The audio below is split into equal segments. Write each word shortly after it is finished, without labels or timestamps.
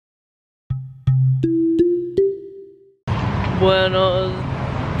Buenos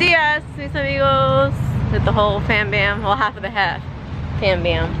dias, mis amigos. With the whole fam bam, well, half of the half fam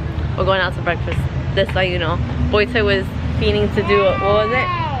bam. We're going out to breakfast. Just so you know, BOYTOY was fiending to do what was it?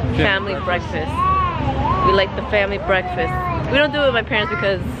 Family breakfast. We like the family breakfast. We don't do it with my parents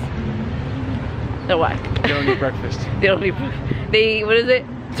because they're whack. They don't eat breakfast. They don't eat breakfast. They eat, what is it?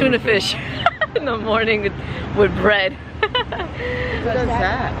 Tuna fish in the morning with bread. What is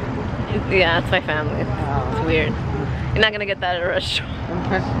that? Yeah, it's my family. It's weird. You're not gonna get that at a restaurant.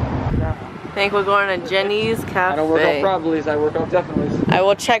 I think we're going to Jenny's Cafe. I don't work on probablys, I work on definitely. I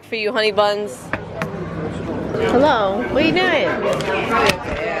will check for you, honey buns. Hello, what are you doing?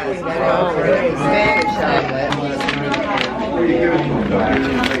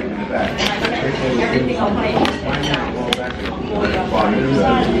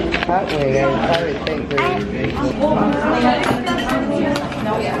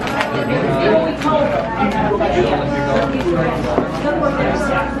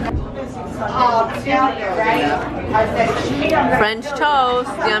 French toast,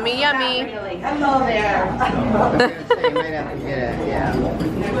 yummy, yummy. Hello there.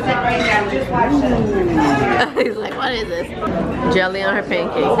 He's like, what is this? Jelly on her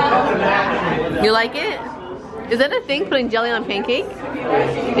pancake. You like it? Is that a thing, putting jelly on pancake?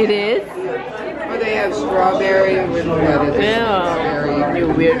 It is? Oh, they have strawberry with lettuce. Ew, you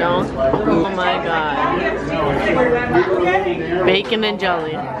weirdo. Oh my god. Bacon and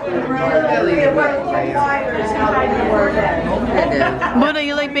jelly. Buddha,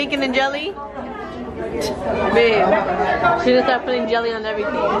 you like bacon and jelly? Babe, she's gonna start putting jelly on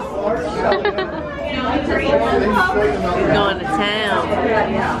everything. He's going to town.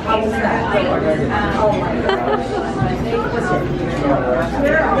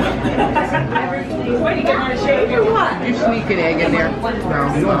 Did you sneak an egg in there?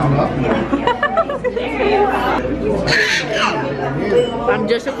 I'm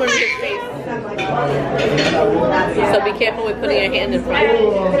just recording his face. So be careful with putting your hand in front.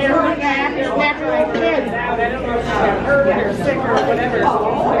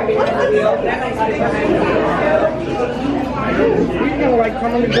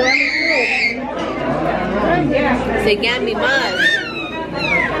 Say Gammy Mud.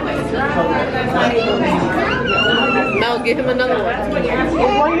 Mel, give him another one.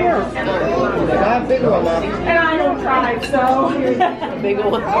 One here. Not a big one, though. And I don't drive, so. A bigger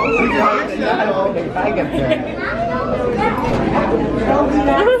one. I get there.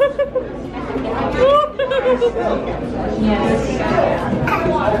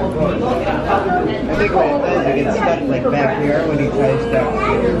 I think what it does, it gets stuck like back here when he tries to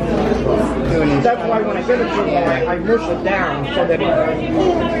doing his. That's why when I give it to him, I mush it down so that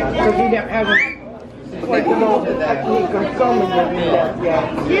because he hasn't like the most technique of filming it. Yeah.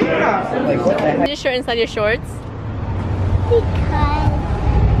 Like what the heck? Your shirt inside your shorts? Because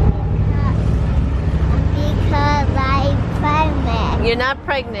I'm pregnant. You're not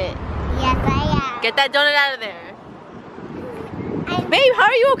pregnant. Yes, I am. Get that donut out of there. Babe, how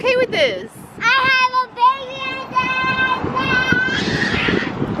are you okay with this? I have a baby and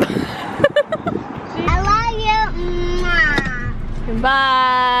I love you.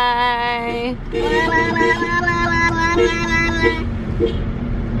 Bye.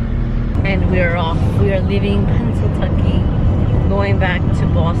 And we are off. We are leaving Pennsylvania, going back to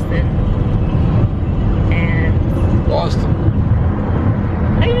Boston. And Boston.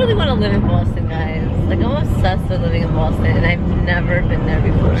 I really want to live in Boston, guys. Like, I'm obsessed with living in Boston, and I've never been there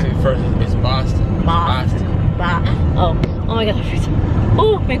before. First, it's Boston. Boston. Oh my god.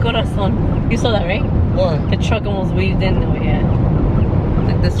 Oh, mi corazón. You saw that, right? What? The truck almost weaved in over here.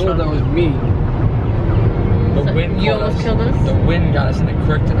 Like this truck. That was me. The wind you almost killed us? The wind got us and it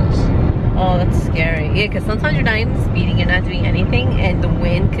corrected us. Oh, that's scary. Yeah, because sometimes you're not even speeding, you're not doing anything, and the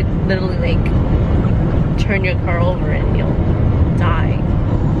wind could literally, like, turn your car over and you'll die.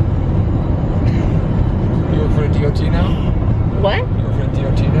 You work for the DOT now? What? You work for the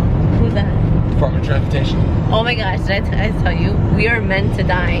DOT now? Who's that? Department of Transportation. Oh my gosh, did I tell you? We are meant to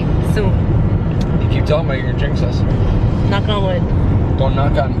die soon. You keep telling me you're gonna jinx us. Knock on wood. Don't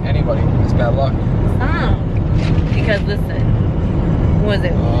knock on anybody. It's bad luck. Stop. Because listen, what was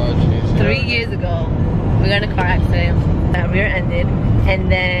it? Oh, jeez. 3 years ago, we got in a car accident that rear-ended, and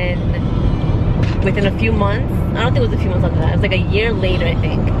then within a few months, I don't think it was a few months after that, it was like a year later, I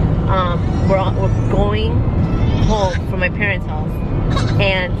think, we're going home from my parents' house,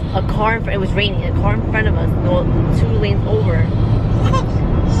 and a car, it was raining, a car in front of us, 2 lanes over,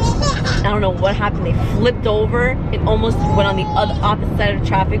 I don't know what happened, they flipped over, it almost went on the opposite side of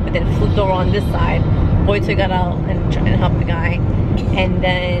traffic, but then it flipped over on this side. BOYTOY got out and tried to help the guy, and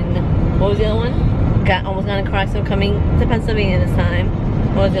then, what was the other one? almost got in a car accident coming to Pennsylvania this time.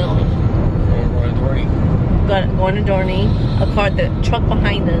 What was the other one? Going to Dorney. Going to Dorney. The truck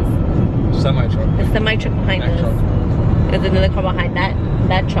behind us. Semi-truck. The semi-truck behind us. Truck. There's another car behind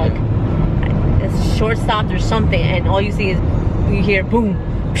that truck. It's short stopped or something, and all you see is you hear boom,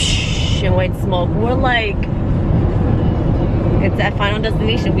 psh, and white smoke. We're like, it's that final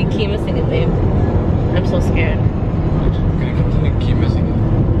destination. We keep missing it, babe. I'm so scared. I'm gonna continue to keep missing it.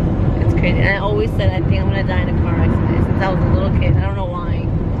 It's crazy. And I always said I think I'm gonna die in a car accident since I was a little kid. I don't know why.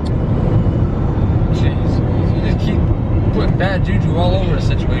 Jeez, you just keep putting bad juju all over the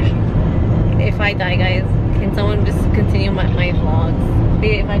situation. If I die, guys, can someone just continue my vlogs?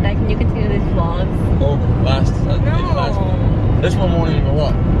 Babe, if I die, can you continue these vlogs? Over. Last one. This one won't even go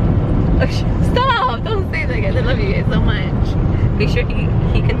up. Stop! Don't say that, guys. I love you guys so much. Make sure he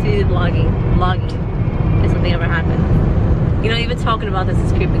continues vlogging. If something ever happens. You know, even talking about this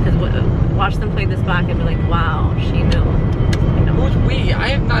is creepy because watch them play this back and be like, wow, she knew. Who's we? I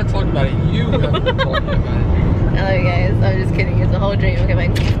have not talked about it. You have been talking about it. I love you guys. I'm just kidding. It's a whole dream. Okay,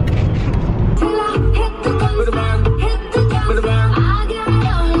 bye.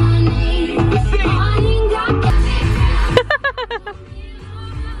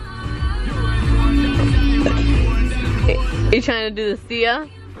 You trying to do the Sia?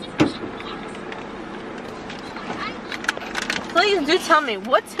 Please do tell me,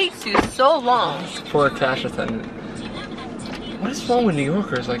 what takes you so long? For a cash attendant. What is wrong with New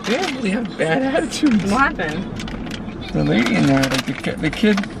Yorkers? Like, they really have bad attitudes. What happened? The lady in there, like the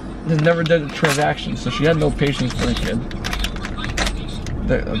kid has never done a transaction, so she had no patience for the kid.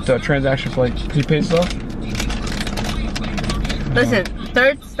 The transaction for like prepaid stuff. Listen,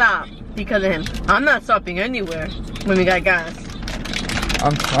 third stop because of him. I'm not stopping anywhere when we got gas.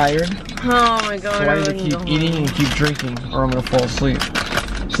 I'm tired. Oh my god. So I need to keep eating and keep drinking or I'm gonna fall asleep.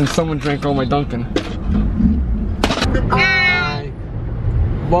 Since someone drank all my Dunkin'. I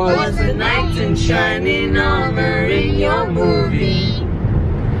was the knight in shining armor in your movie.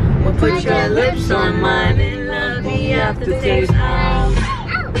 Well, put your lips on mine and love the aftertaste out.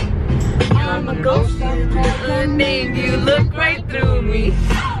 I'm a ghost, unnamed, you look right through me.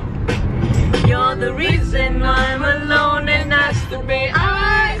 You're the reason I'm alone and masturbate.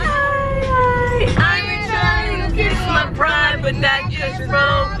 I've been trying to kiss my pride, but that just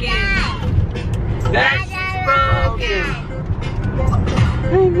broken. That's just broken.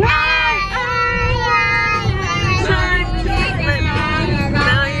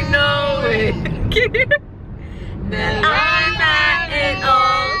 Now you know it. That I'm at an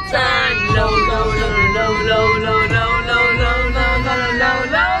all-time low, low, low, low, low, low, low, low, low, low,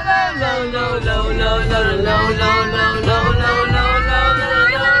 low, low, low, low, low,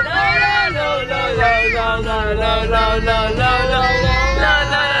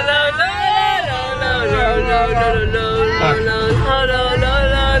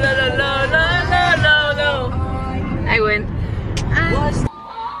 low, I win.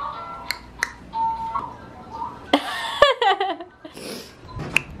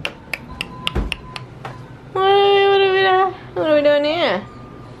 What are we doing here?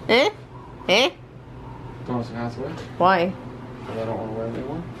 Eh? Eh? Don't ask me. Why? Because I don't want to wear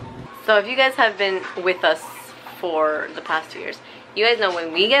anymore. So if you guys have been with us for the past 2 years, you guys know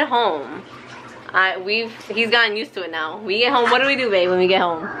when we get home, he's gotten used to it now. We get home, what do we do, babe, when we get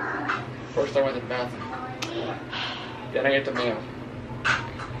home? First I went to the bathroom. Then I get the mail.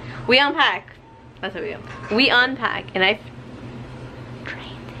 We unpack. That's what we do. We unpack, and I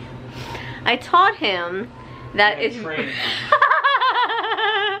trained him. I taught him that it's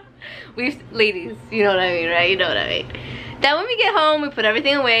ladies, you know what I mean, right? You know what I mean. That when we get home, we put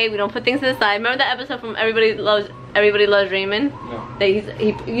everything away. We don't put things to the side. Remember that episode from Everybody Loves Raymond? No. That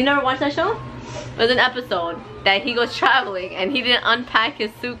you never watched that show? It was an episode that he goes traveling and he didn't unpack his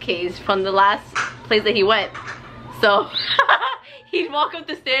suitcase from the last place that he went. So he'd walk up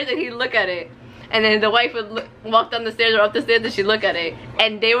the stairs and he'd look at it. And then the wife would walk down the stairs or up the stairs and she'd look at it.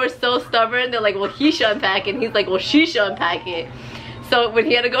 And they were so stubborn. They're like, well, he should unpack it. And he's like, well, she should unpack it. So when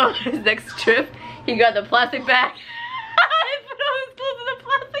he had to go on his next trip, he got the plastic bag. And put all his clothes in the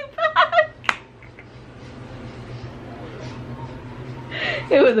plastic bag.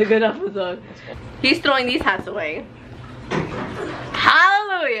 It was a good episode. He's throwing these hats away.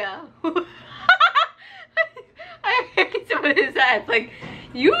 Hallelujah. I hate some of his hats. Like,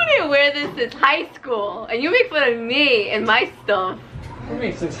 you didn't wear this since high school, and you make fun of me and my stuff. What do you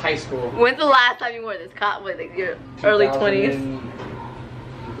mean since high school? When's the last time you wore this? What, like your early 20s?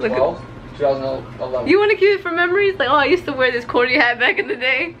 2011. You want to keep it for memories? Like, oh, I used to wear this corny hat back in the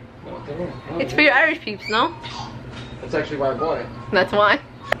day. No, It's for your Irish peeps, no? That's actually why I bought it. That's why.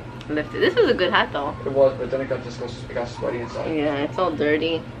 lifted. This was a good hat though. It was, but then it got sweaty inside. Yeah, it's all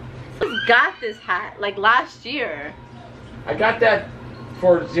dirty. I just got this hat like last year. I got that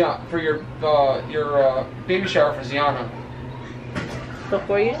for your baby shower for Ziana. So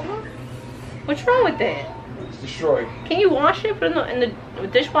 4 years ago? What's wrong with it? It's destroyed. Can you wash it? Put it in the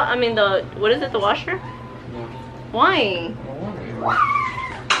dishwasher? I mean what is it? The washer? No. Why?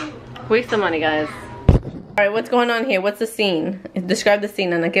 Waste of money, guys. Alright, what's going on here? What's the scene? Describe the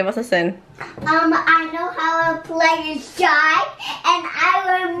scene, Anna. Give us a scene. I know how to play a shark, and I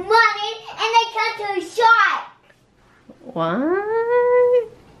earn money, and I cut to a shark. What?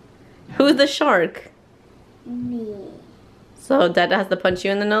 Who's the shark? Me. So Dad has to punch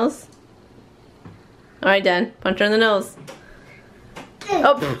you in the nose? Alright, Dan. Punch her in the nose.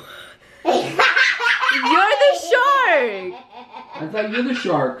 Oh. You're the shark! I thought you're the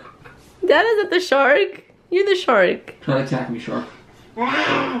shark. Dad isn't the shark. You're the shark. Try to attack me, shark.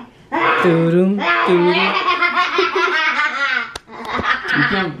 Doo-dum, doo-dum.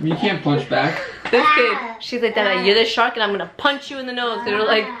 You can't punch back. This kid, she's like, Dad, you're the shark and I'm gonna punch you in the nose. Cause we're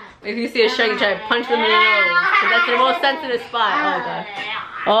like, if you see a shark, you try to punch them in the nose. Cause that's their most sensitive spot. Oh god.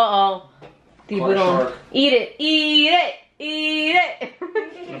 Uh-oh. Shark. Eat it, eat it, eat it.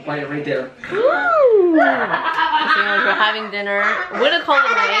 I'm gonna bite it right there. We're having dinner. We're gonna call it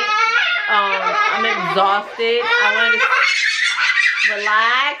a night. I'm exhausted. I wanted to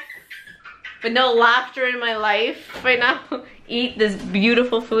relax, but no laughter in my life right now. Eat this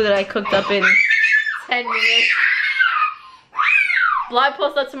beautiful food that I cooked up in 10 minutes. Blog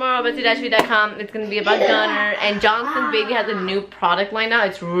post up tomorrow, betsy-v.com. It's gonna be about Gunner, and Johnson's Baby has a new product line now.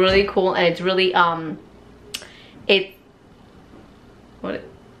 It's really cool, and it's really what?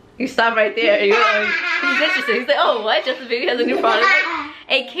 You stop right there. He's interested. He's like, oh, what? Johnson's Baby has a new product line?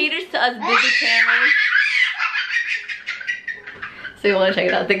 It caters to us busy parents. So you wanna check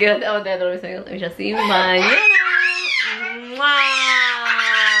it out? Te quedas. Oh, Dad, let me just see. Bye.